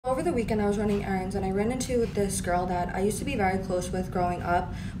over the weekend I was running errands and I ran into this girl that I used to be very close with growing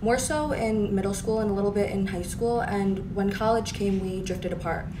up, more so in middle school and a little bit in high school, and when college came we drifted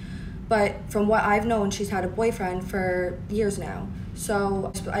apart. But from what I've known, she's had a boyfriend for years now.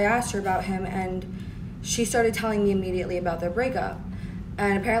 So I asked her about him and she started telling me immediately about their breakup.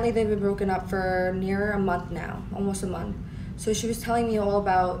 And apparently they've been broken up for near a month now, almost a month. So she was telling me all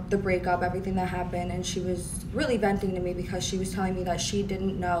about the breakup, everything that happened, and she was really venting to me because she was telling me that she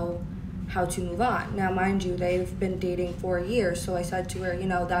didn't know how to move on. Now, mind you, they've been dating for years, so I said to her, you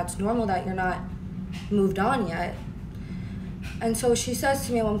know, that's normal that you're not moved on yet. And so she says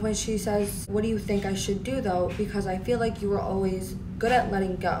to me at one point, she says, what do you think I should do though? Because I feel like you were always good at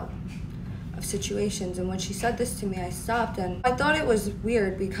letting go of situations. And when she said this to me, I stopped and I thought it was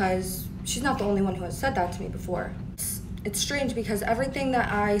weird because she's not the only one who has said that to me before. It's strange because everything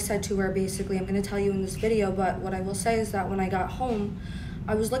that I said to her, basically, I'm going to tell you in this video, but what I will say is that when I got home,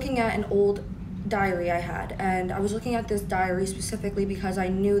 I was looking at an old diary I had, and I was looking at this diary specifically because I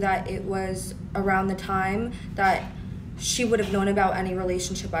knew that it was around the time that she would have known about any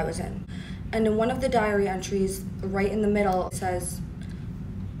relationship I was in. And in one of the diary entries, right in the middle, it says,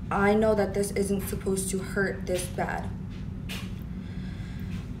 I know that this isn't supposed to hurt this bad.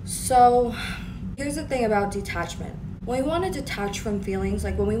 So here's the thing about detachment. When we want to detach from feelings,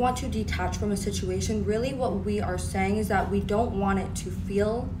 like when we want to detach from a situation, really what we are saying is that we don't want it to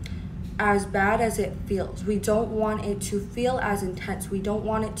feel as bad as it feels. We don't want it to feel as intense. We don't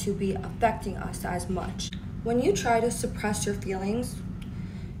want it to be affecting us as much. When you try to suppress your feelings,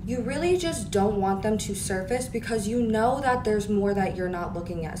 you really just don't want them to surface because you know that there's more that you're not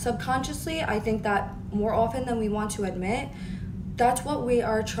looking at. Subconsciously, I think that more often than we want to admit, that's what we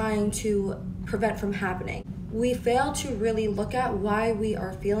are trying to prevent from happening. We fail to really look at why we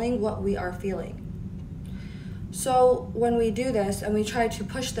are feeling what we are feeling. So when we do this and we try to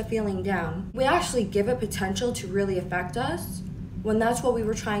push the feeling down, we actually give it potential to really affect us when that's what we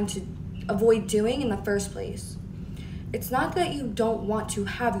were trying to avoid doing in the first place. It's not that you don't want to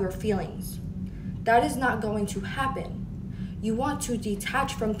have your feelings. That is not going to happen. You want to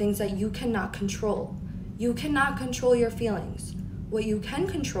detach from things that you cannot control. You cannot control your feelings. What you can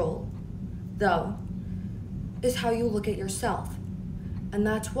control, though, is how you look at yourself. And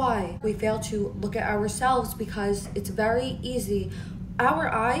that's why we fail to look at ourselves, because it's very easy. Our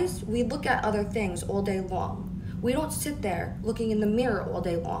eyes, we look at other things all day long. We don't sit there looking in the mirror all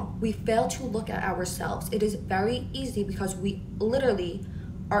day long. We fail to look at ourselves. It is very easy because we literally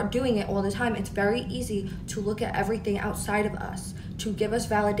are doing it all the time. It's very easy to look at everything outside of us, to give us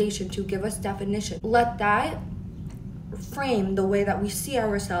validation, to give us definition. Let that frame the way that we see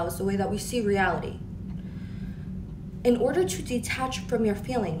ourselves, the way that we see reality. In order to detach from your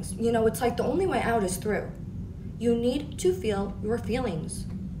feelings, you know, it's like the only way out is through. You need to feel your feelings.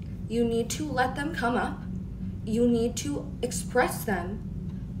 You need to let them come up. You need to express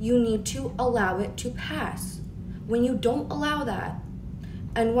them. You need to allow it to pass. When you don't allow that,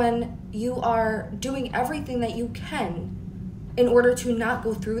 and when you are doing everything that you can in order to not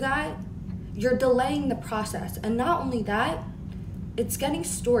go through that, you're delaying the process. And not only that, it's getting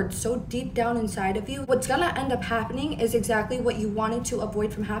stored so deep down inside of you. What's gonna end up happening is exactly what you wanted to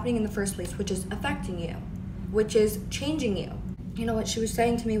avoid from happening in the first place, which is affecting you, which is changing you. You know, what she was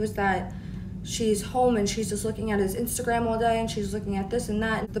saying to me was that she's home and she's just looking at his Instagram all day and she's looking at this and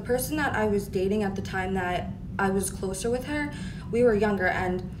that. The person that I was dating at the time that I was closer with her, we were younger,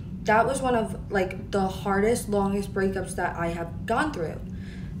 and that was one of like the hardest, longest breakups that I have gone through.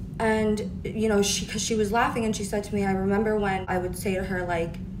 And, you know, because she was laughing and she said to me, I remember when I would say to her,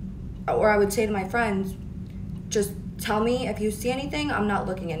 like, or I would say to my friends, just tell me if you see anything, I'm not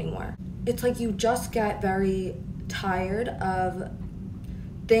looking anymore. It's like you just get very tired of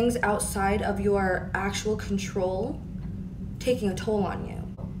things outside of your actual control taking a toll on you.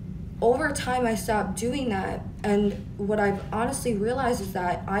 Over time, I stopped doing that. And what I've honestly realized is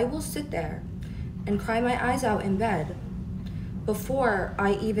that I will sit there and cry my eyes out in bed before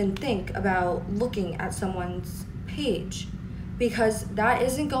I even think about looking at someone's page, because that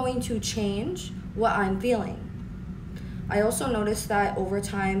isn't going to change what I'm feeling. I also noticed that over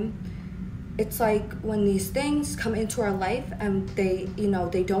time, it's like when these things come into our life and they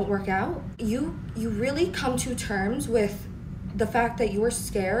don't work out, you really come to terms with the fact that you're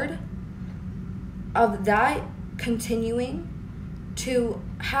scared of that continuing to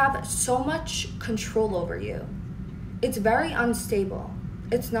have so much control over you. It's very unstable.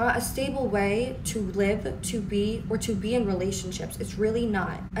 It's not a stable way to live, to be, or to be in relationships. It's really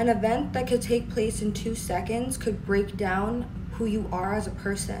not. An event that could take place in 2 seconds could break down who you are as a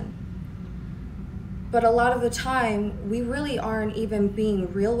person. But a lot of the time, we really aren't even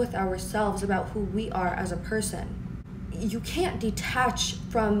being real with ourselves about who we are as a person. You can't detach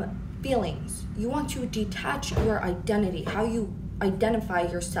from feelings. You want to detach your identity, how you identify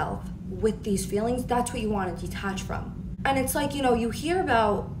yourself with these feelings. That's what you want to detach from. And it's like, you know, you hear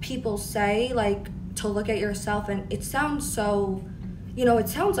about people say, like, to look at yourself, and it sounds so, you know, it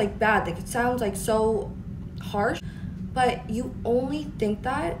sounds like bad, like it sounds like so harsh, but you only think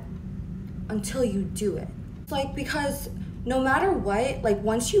that until you do it. It's like, because no matter what, like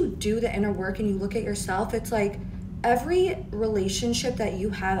once you do the inner work and you look at yourself, it's like every relationship that you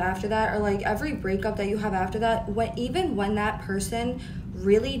have after that, or like every breakup that you have after that, even when that person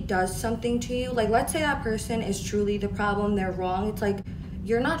really does something to you, like let's say that person is truly the problem, they're wrong, it's like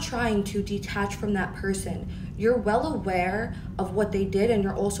you're not trying to detach from that person. You're well aware of what they did, and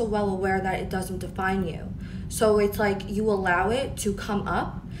you're also well aware that it doesn't define you. So it's like you allow it to come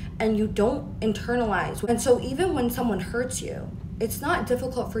up and you don't internalize. And so even when someone hurts you, it's not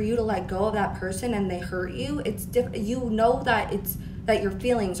difficult for you to let go of that person and they hurt you. You know that that your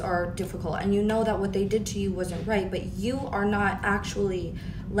feelings are difficult, and you know that what they did to you wasn't right, but you are not actually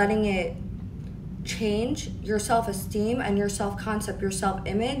letting it change your self-esteem and your self-concept, your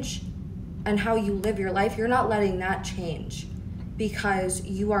self-image, and how you live your life. You're not letting that change because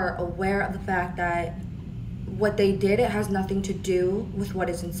you are aware of the fact that what they did, it has nothing to do with what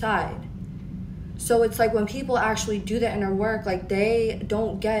is inside. So it's like when people actually do the inner work, like they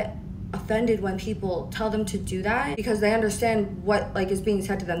don't get offended when people tell them to do that, because they understand what like is being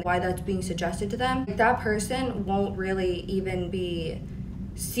said to them, why that's being suggested to them. Like, that person won't really even be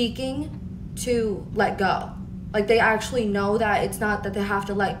seeking to let go. Like they actually know that it's not that they have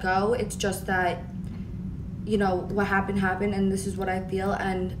to let go, it's just that, you know, what happened and this is what I feel,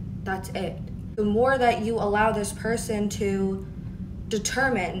 and that's it. The more that you allow this person to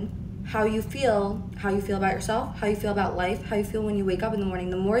determine how you feel about yourself, how you feel about life, how you feel when you wake up in the morning,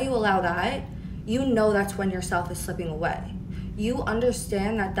 the more you allow that, you know that's when yourself is slipping away. You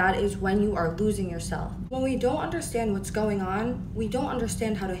understand that that is when you are losing yourself. When we don't understand what's going on, we don't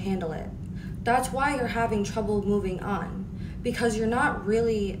understand how to handle it. That's why you're having trouble moving on, because you're not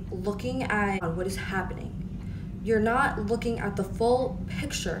really looking at what is happening. You're not looking at the full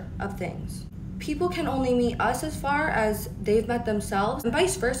picture of things. People can only meet us as far as they've met themselves, and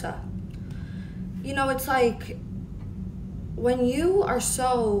vice versa. You know, it's like when you are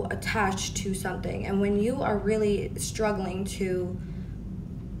so attached to something, and when you are really struggling to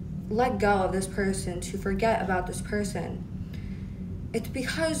let go of this person, to forget about this person, it's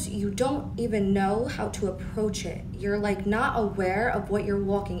because you don't even know how to approach it. You're like not aware of what you're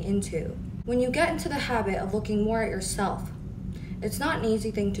walking into. When you get into the habit of looking more at yourself, it's not an easy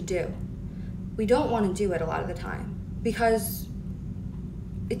thing to do. We don't want to do it a lot of the time because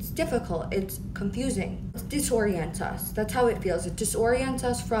it's difficult, it's confusing. It disorients us. That's how it feels. It disorients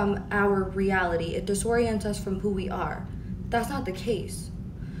us from our reality. It disorients us from who we are. That's not the case.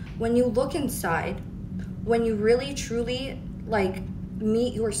 When you look inside, when you really truly like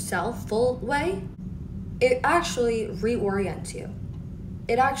meet yourself full way, it actually reorients you.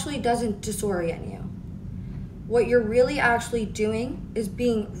 It actually doesn't disorient you. What you're really actually doing is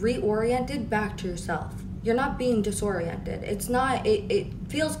being reoriented back to yourself. You're not being disoriented. It's not, it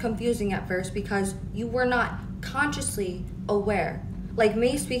feels confusing at first because you were not consciously aware. Like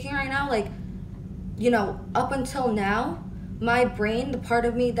me speaking right now, like, you know, up until now, my brain, the part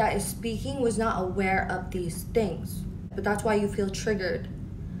of me that is speaking, was not aware of these things. But that's why you feel triggered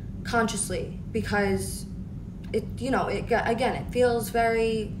consciously, because it, you know, again, it feels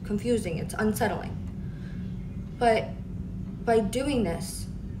very confusing, it's unsettling. But by doing this,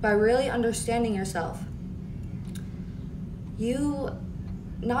 by really understanding yourself, you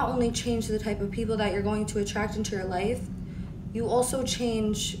not only change the type of people that you're going to attract into your life, you also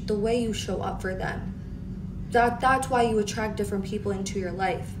change the way you show up for them. That's why you attract different people into your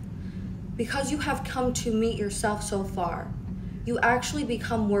life. Because you have come to meet yourself so far, you actually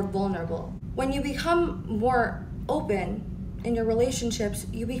become more vulnerable. When you become more open in your relationships,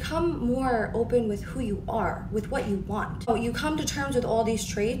 you become more open with who you are, with what you want. So you come to terms with all these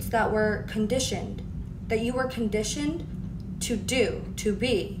traits that were conditioned, that you were conditioned to do, to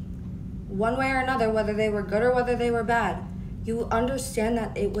be, one way or another, whether they were good or whether they were bad. You understand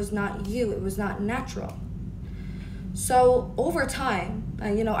that it was not you, it was not natural. So over time,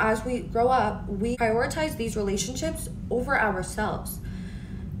 you know, as we grow up, we prioritize these relationships over ourselves.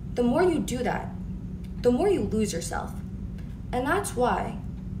 The more you do that, the more you lose yourself. And that's why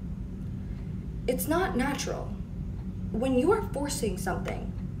it's not natural. When you are forcing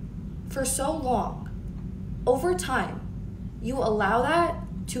something for so long, over time, you allow that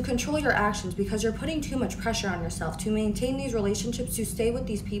to control your actions, because you're putting too much pressure on yourself to maintain these relationships, to stay with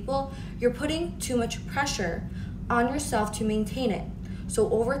these people. You're putting too much pressure on yourself to maintain it. So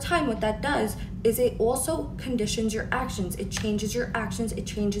over time, what that does is it also conditions your actions. It changes your actions, it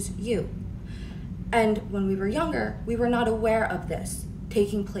changes you. And when we were younger, we were not aware of this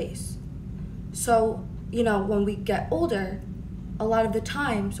taking place. So, when we get older, a lot of the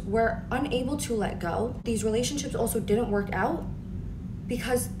times we're unable to let go. These relationships also didn't work out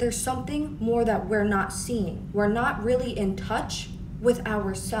because there's something more that we're not seeing. We're not really in touch with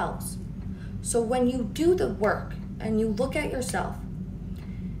ourselves. So when you do the work and you look at yourself,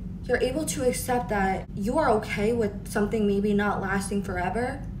 you're able to accept that you are okay with something maybe not lasting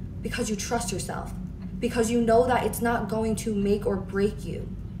forever because you trust yourself, because you know that it's not going to make or break you.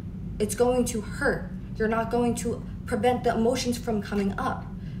 It's going to hurt. You're not going to prevent the emotions from coming up,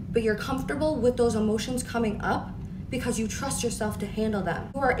 but you're comfortable with those emotions coming up because you trust yourself to handle them.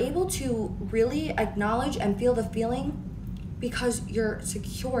 You are able to really acknowledge and feel the feeling because you're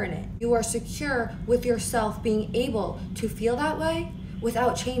secure in it. You are secure with yourself being able to feel that way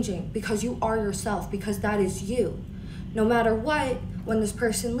without changing, because you are yourself, because that is you. No matter what, when this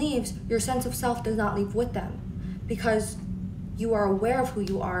person leaves, your sense of self does not leave with them, because you are aware of who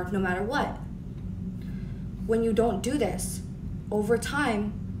you are no matter what. When you don't do this, over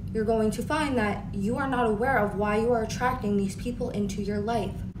time, you're going to find that you are not aware of why you are attracting these people into your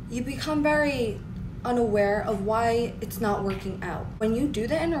life. You become very unaware of why it's not working out. When you do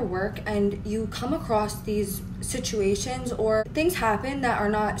the inner work and you come across these situations or things happen that are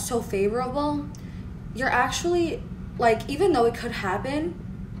not so favorable, you're actually, even though it could happen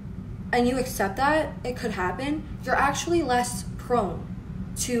and you accept that it could happen, you're actually less prone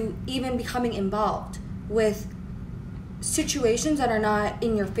to even becoming involved with situations that are not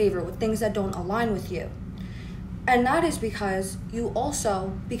in your favor, with things that don't align with you. And that is because you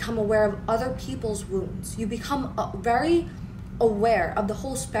also become aware of other people's wounds. You become very aware of the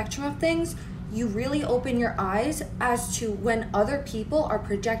whole spectrum of things. You really open your eyes as to when other people are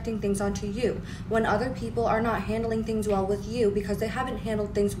projecting things onto you, when other people are not handling things well with you because they haven't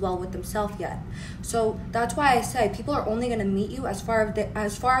handled things well with themselves yet. So that's why I say people are only going to meet you as far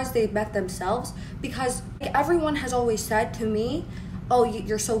as they've met themselves, because everyone has always said to me, oh,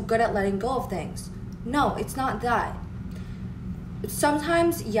 you're so good at letting go of things. No, it's not that.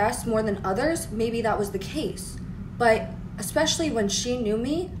 Sometimes, yes, more than others, maybe that was the case. But especially when she knew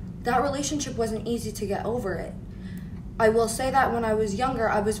me, that relationship wasn't easy to get over it. I will say that when I was younger,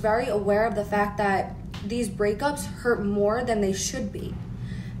 I was very aware of the fact that these breakups hurt more than they should be.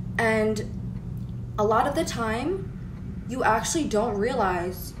 And a lot of the time, you actually don't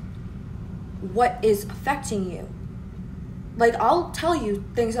realize what is affecting you. I'll tell you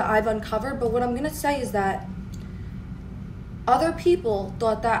things that I've uncovered, but what I'm going to say is that other people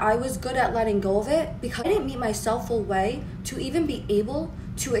thought that I was good at letting go of it because I didn't meet my self-full way to even be able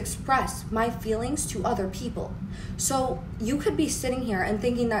to express my feelings to other people. So you could be sitting here and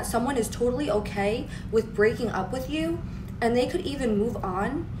thinking that someone is totally okay with breaking up with you, and they could even move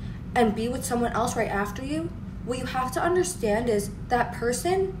on and be with someone else right after you. What you have to understand is that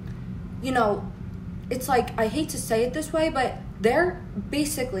person, it's I hate to say it this way, but they're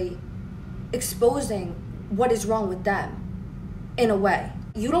basically exposing what is wrong with them in a way.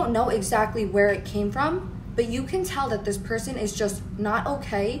 You don't know exactly where it came from, but you can tell that this person is just not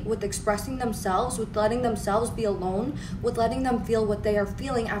okay with expressing themselves, with letting themselves be alone, with letting them feel what they are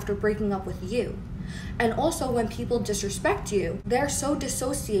feeling after breaking up with you. And also when people disrespect you, they're so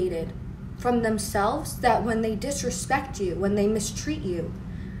dissociated from themselves that when they disrespect you, when they mistreat you,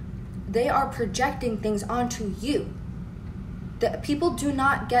 they are projecting things onto you. That people do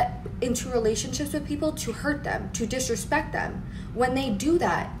not get into relationships with people to hurt them, to disrespect them. When they do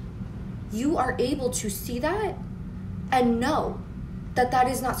that, you are able to see that and know that that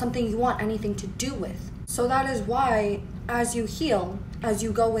is not something you want anything to do with. So that is why, as you heal, as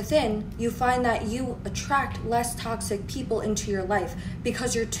you go within, you find that you attract less toxic people into your life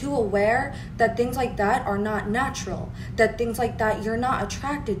because you're too aware that things like that are not natural, that things like that, you're not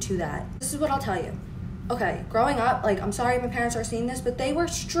attracted to that. This is what I'll tell you. Okay, growing up, I'm sorry my parents are seeing this, but they were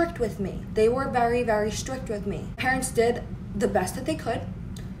strict with me. They were very, very strict with me. Parents did the best that they could.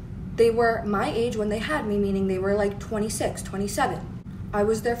 They were my age when they had me, meaning they were 26, 27. I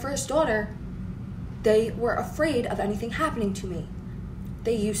was their first daughter. They were afraid of anything happening to me.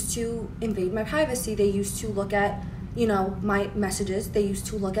 They used to invade my privacy. They used to look at, my messages. They used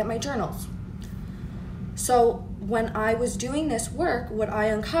to look at my journals. So when I was doing this work, what I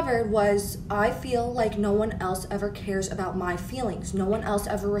uncovered was I feel like no one else ever cares about my feelings. No one else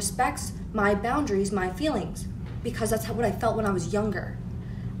ever respects my boundaries, my feelings, because that's what I felt when I was younger.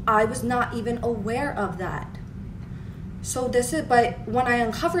 I was not even aware of that. But when I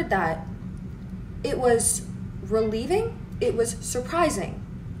uncovered that, it was relieving, it was surprising.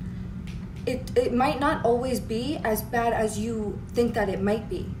 It might not always be as bad as you think that it might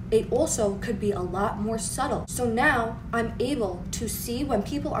be. It also could be a lot more subtle. So now I'm able to see when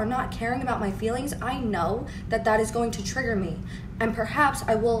people are not caring about my feelings. I know that that is going to trigger me. And perhaps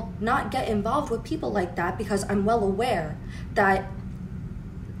I will not get involved with people like that because I'm well aware that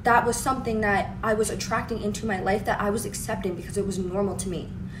that was something that I was attracting into my life, that I was accepting because it was normal to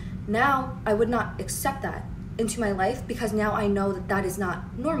me. Now I would not accept that into my life because now I know that that is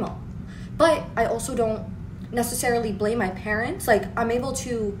not normal. But I also don't necessarily blame my parents. Like, I'm able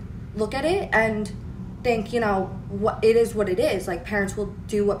to look at it and think, what it is what it is. Like, parents will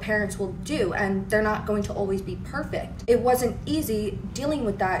do what parents will do, and they're not going to always be perfect. It wasn't easy dealing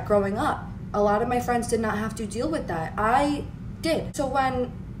with that growing up. A lot of my friends did not have to deal with that. I did. So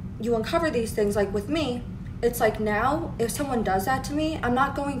when you uncover these things, like with me, it's like now, if someone does that to me, I'm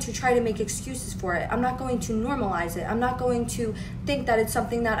not going to try to make excuses for it. I'm not going to normalize it. I'm not going to think that it's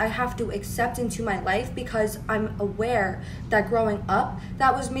something that I have to accept into my life because I'm aware that growing up,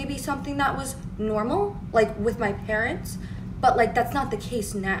 that was maybe something that was normal, like with my parents, but like that's not the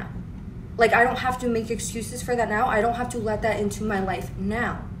case now. Like, I don't have to make excuses for that now. I don't have to let that into my life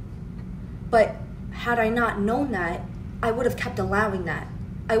now. But had I not known that, I would have kept allowing that.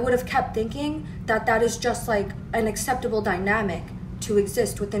 I would have kept thinking that that is just like an acceptable dynamic to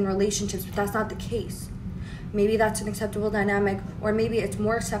exist within relationships, but that's not the case. Maybe that's an acceptable dynamic, or maybe it's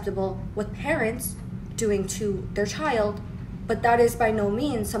more acceptable with parents doing to their child, but that is by no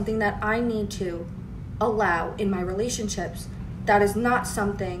means something that I need to allow in my relationships. That is not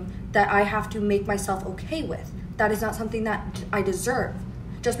something that I have to make myself okay with. That is not something that I deserve.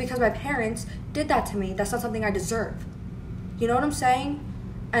 Just because my parents did that to me, that's not something I deserve. You know what I'm saying?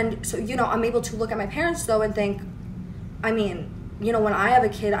 And so, I'm able to look at my parents, though, and think, when I have a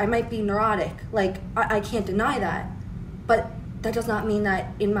kid, I might be neurotic. Like, I can't deny that. But that does not mean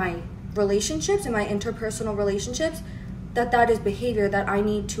that in my relationships, in my interpersonal relationships, that is behavior that I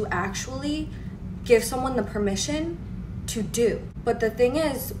need to actually give someone the permission to do. But the thing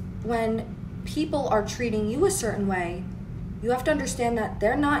is, when people are treating you a certain way, you have to understand that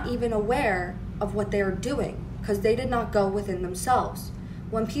they're not even aware of what they're doing because they did not go within themselves.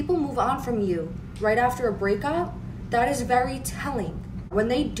 When people move on from you right after a breakup, that is very telling. When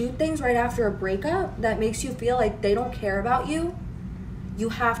they do things right after a breakup that makes you feel like they don't care about you, you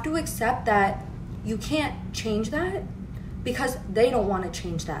have to accept that you can't change that because they don't want to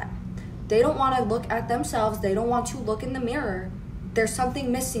change that. They don't want to look at themselves. They don't want to look in the mirror. There's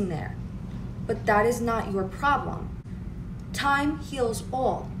something missing there. But that is not your problem. Time heals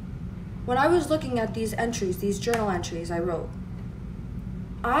all. When I was looking at these entries, these journal entries I wrote,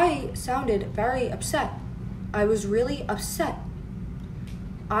 I sounded very upset. I was really upset.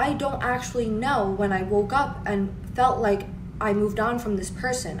 I don't actually know when I woke up and felt like I moved on from this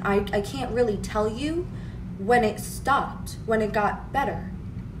person. I can't really tell you when it stopped, when it got better.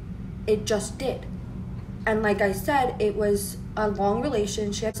 It just did. And like I said, it was a long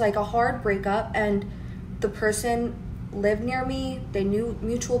relationship. It's like a hard breakup, and the person lived near me. They knew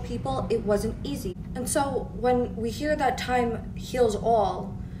mutual people. It wasn't easy. And so when we hear that time heals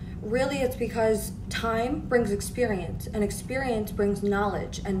all, really it's because time brings experience, and experience brings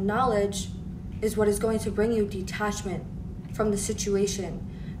knowledge, and knowledge is what is going to bring you detachment from the situation.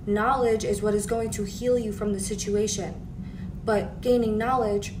 Knowledge is what is going to heal you from the situation. But gaining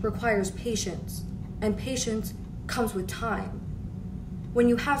knowledge requires patience, and patience comes with time. When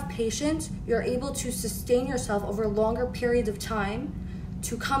you have patience, you're able to sustain yourself over longer periods of time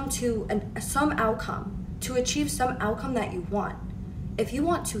to come to some outcome, to achieve some outcome that you want. If you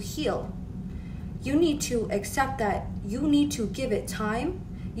want to heal, you need to accept that you need to give it time.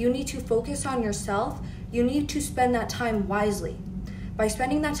 You need to focus on yourself. You need to spend that time wisely. By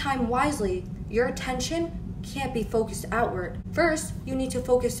spending that time wisely, your attention can't be focused outward. First, you need to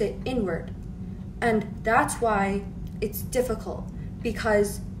focus it inward. And that's why it's difficult,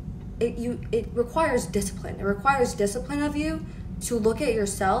 because it requires discipline. It requires discipline of you to look at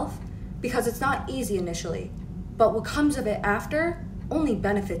yourself, because it's not easy initially. But what comes of it after only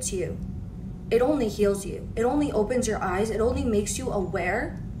benefits you. It only heals you. It only opens your eyes. It only makes you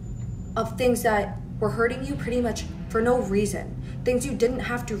aware of things that were hurting you pretty much for no reason. Things you didn't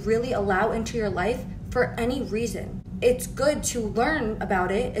have to really allow into your life for any reason. It's good to learn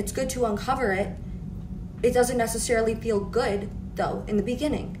about it. It's good to uncover it. It doesn't necessarily feel good, though, in the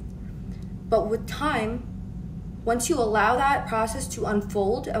beginning. But with time, once you allow that process to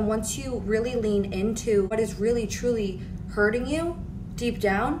unfold, and once you really lean into what is really truly hurting you, deep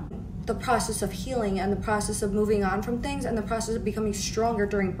down, the process of healing and the process of moving on from things and the process of becoming stronger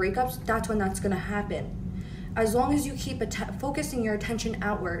during breakups, that's when that's going to happen. As long as you keep focusing your attention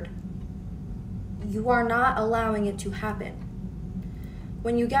outward, you are not allowing it to happen.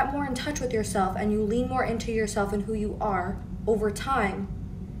 When you get more in touch with yourself and you lean more into yourself and who you are over time,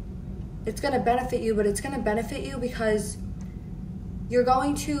 it's going to benefit you, but it's going to benefit you because you're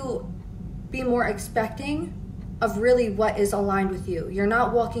going to be more expecting of really what is aligned with you. You're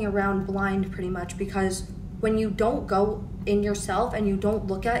not walking around blind pretty much, because when you don't go in yourself and you don't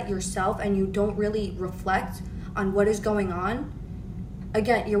look at yourself and you don't really reflect on what is going on,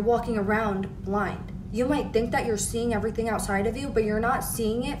 again, you're walking around blind. You might think that you're seeing everything outside of you, but you're not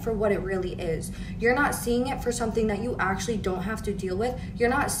seeing it for what it really is. You're not seeing it for something that you actually don't have to deal with. You're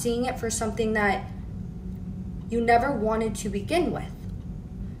not seeing it for something that you never wanted to begin with.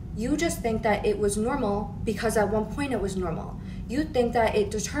 You just think that it was normal because at one point it was normal. You think that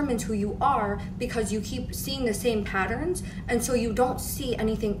it determines who you are because you keep seeing the same patterns, and so you don't see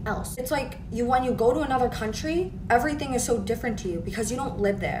anything else. It's like when you go to another country, everything is so different to you because you don't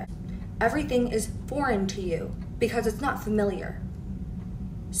live there. Everything is foreign to you because it's not familiar.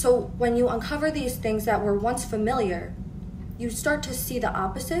 So when you uncover these things that were once familiar, you start to see the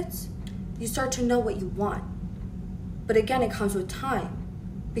opposites. You start to know what you want. But again, it comes with time,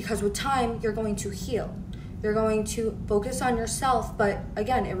 because with time, you're going to heal. You're going to focus on yourself, but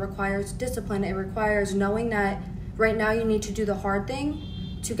again, it requires discipline. It requires knowing that right now you need to do the hard thing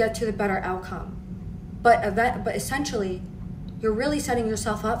to get to the better outcome. But essentially, you're really setting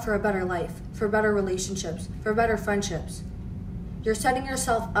yourself up for a better life, for better relationships, for better friendships. You're setting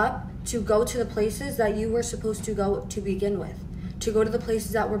yourself up to go to the places that you were supposed to go to begin with, to go to the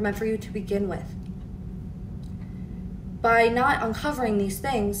places that were meant for you to begin with. By not uncovering these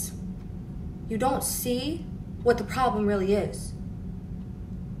things, you don't see what the problem really is.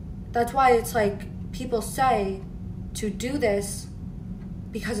 That's why it's like people say to do this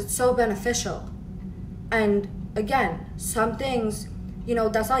because it's so beneficial. And again, some things,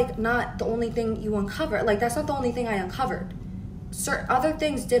 that's like not the only thing you uncover. Like, that's not the only thing I uncovered. Other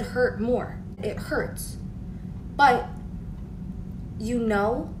things did hurt more. It hurts. But you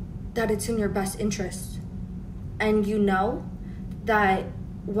know that it's in your best interest. And you know that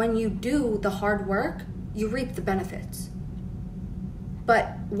when you do the hard work, you reap the benefits.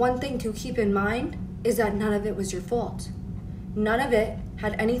 But one thing to keep in mind is that none of it was your fault. None of it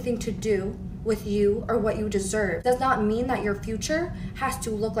had anything to do with you or what you deserve. Does not mean that your future has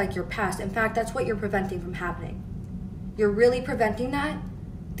to look like your past. In fact, that's what you're preventing from happening. You're really preventing that.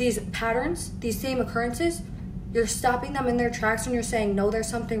 These patterns, these same occurrences, you're stopping them in their tracks and you're saying, no, there's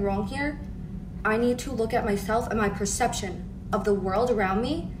something wrong here. I need to look at myself and my perception of the world around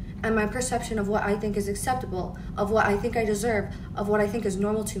me and my perception of what I think is acceptable, of what I think I deserve, of what I think is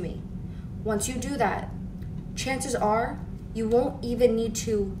normal to me. Once you do that, chances are you won't even need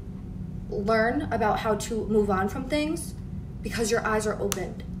to learn about how to move on from things, because your eyes are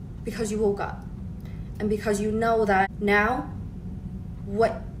opened, because you woke up, and because you know that now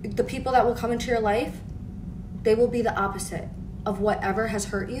what the people that will come into your life, they will be the opposite of whatever has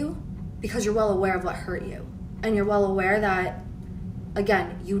hurt you, because you're well aware of what hurt you, and you're well aware that,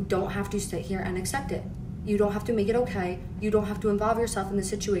 again, you don't have to sit here and accept it. You don't have to make it okay. You don't have to involve yourself in the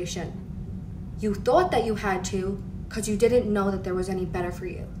situation. You thought that you had to because you didn't know that there was any better for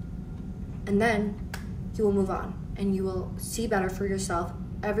you. And then you will move on and you will see better for yourself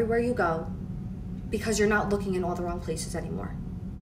everywhere you go, because you're not looking in all the wrong places anymore.